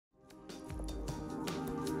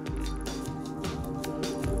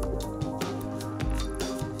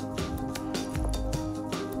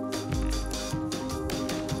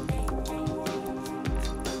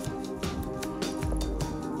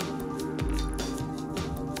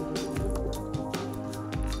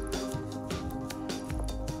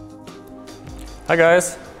Hi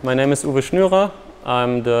guys, my name is Uwe Schnürer.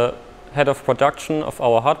 I'm the head of production of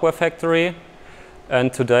our hardware factory,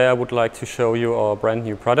 and today I would like to show you our brand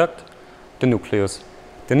new product, the Nucleus.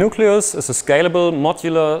 The Nucleus is a scalable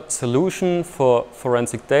modular solution for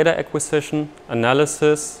forensic data acquisition,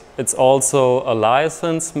 analysis. It's also a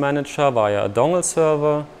license manager via a dongle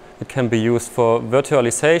server. It can be used for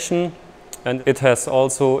virtualization, and it has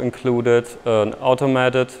also included an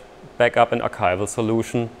automated backup and archival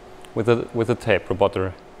solution with a tape roboter,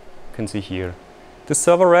 you can see here. The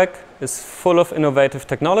server rack is full of innovative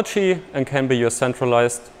technology and can be your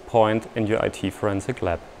centralized point in your IT forensic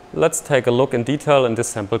lab. Let's take a look in detail in this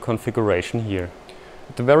sample configuration here.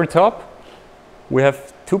 At the very top, we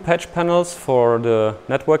have two patch panels for the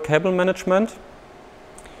network cable management.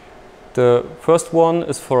 The first one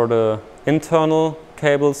is for the internal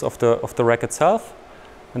cables of the rack itself,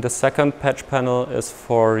 and the second patch panel is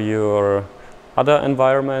for your other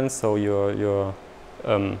environments, so your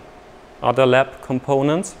other lab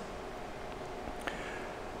components.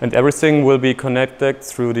 And everything will be connected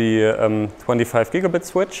through the 25 gigabit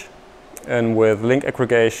switch, and with link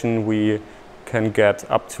aggregation we can get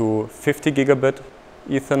up to 50 gigabit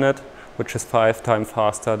Ethernet, which is 5 times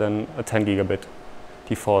faster than a 10 gigabit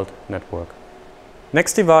default network.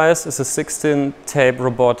 Next device is a 16-tape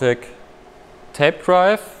robotic tape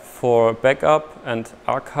drive for backup and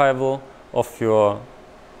archival of your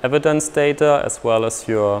evidence data as well as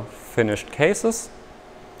your finished cases.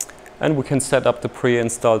 And we can set up the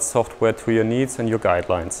pre-installed software to your needs and your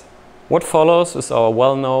guidelines. What follows is our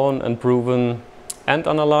well-known and proven end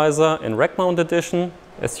analyzer in rack mount edition.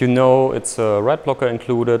 As you know, it's a red blocker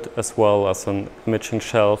included as well as an imaging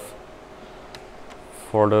shelf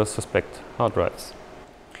for the suspect hard drives.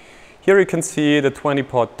 Here you can see the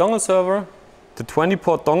 20-port dongle server. The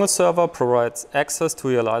 20-port dongle server provides access to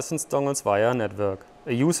your licensed dongles via a network.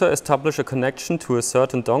 A user establishes a connection to a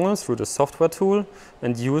certain dongle through the software tool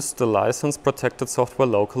and uses the license-protected software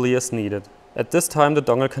locally as needed. At this time, the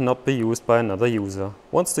dongle cannot be used by another user.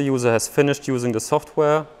 Once the user has finished using the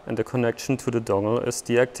software and the connection to the dongle is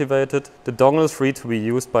deactivated, the dongle is free to be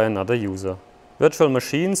used by another user. Virtual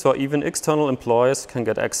machines or even external employees can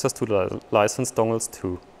get access to the licensed dongles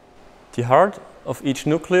too. The heart of each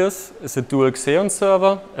Nucleus is a dual Xeon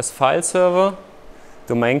server as file server,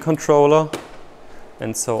 domain controller,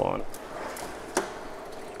 and so on.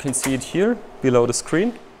 You can see it here below the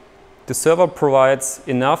screen. The server provides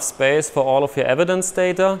enough space for all of your evidence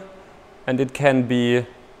data, and it can be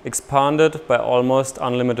expanded by almost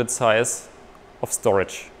unlimited size of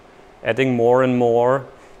storage, adding more and more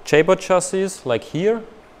JBOD chassis like here,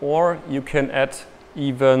 or you can add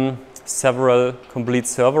even several complete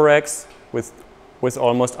server racks with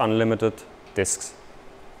almost unlimited disks.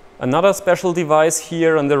 Another special device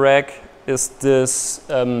here on the rack is this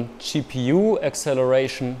GPU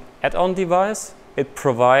acceleration add-on device. It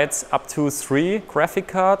provides up to 3 graphic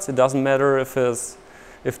cards. It doesn't matter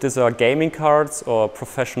if these are gaming cards or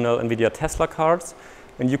professional NVIDIA Tesla cards.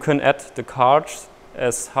 And you can add the cards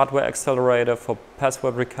as hardware accelerator for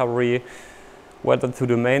password recovery, whether to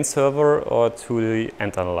the main server or to the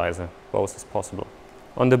end analyzer. Both is possible.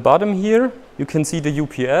 On the bottom here, you can see the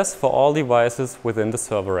UPS for all devices within the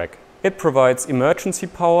server rack. It provides emergency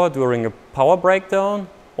power during a power breakdown,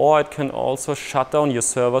 or it can also shut down your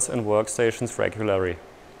servers and workstations regularly.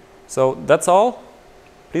 So that's all.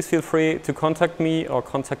 Please feel free to contact me or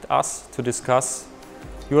contact us to discuss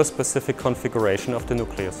your specific configuration of the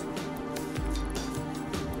Nucleus.